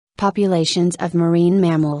Populations of marine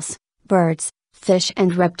mammals, birds, fish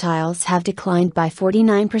and reptiles have declined by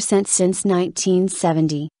 49% since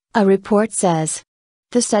 1970, a report says.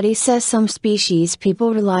 The study says some species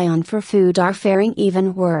people rely on for food are faring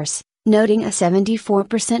even worse, noting a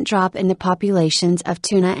 74% drop in the populations of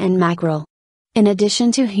tuna and mackerel. In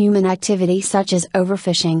addition to human activity such as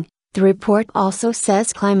overfishing, the report also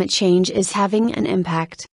says climate change is having an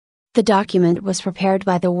impact. The document was prepared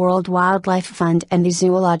by the World Wildlife Fund and the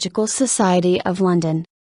Zoological Society of London.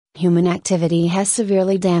 Human activity has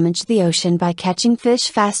severely damaged the ocean by catching fish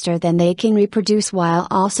faster than they can reproduce while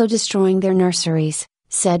also destroying their nurseries,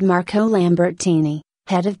 said Marco Lambertini,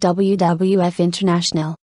 head of WWF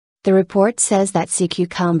International. The report says that sea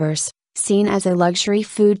cucumbers, seen as a luxury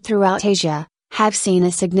food throughout Asia, have seen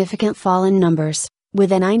a significant fall in numbers,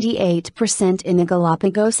 with a 98% in the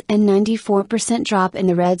Galapagos and 94% drop in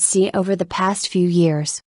the Red Sea over the past few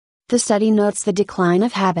years. The study notes the decline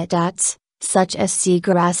of habitats, such as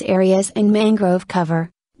seagrass areas and mangrove cover,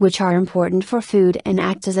 which are important for food and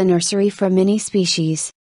act as a nursery for many species.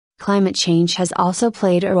 Climate change has also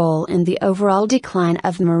played a role in the overall decline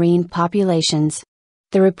of marine populations.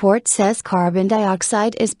 The report says carbon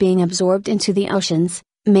dioxide is being absorbed into the oceans,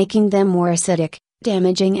 making them more acidic,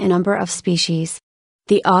 damaging a number of species.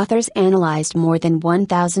 The authors analyzed more than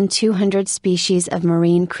 1,200 species of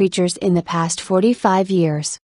marine creatures in the past 45 years.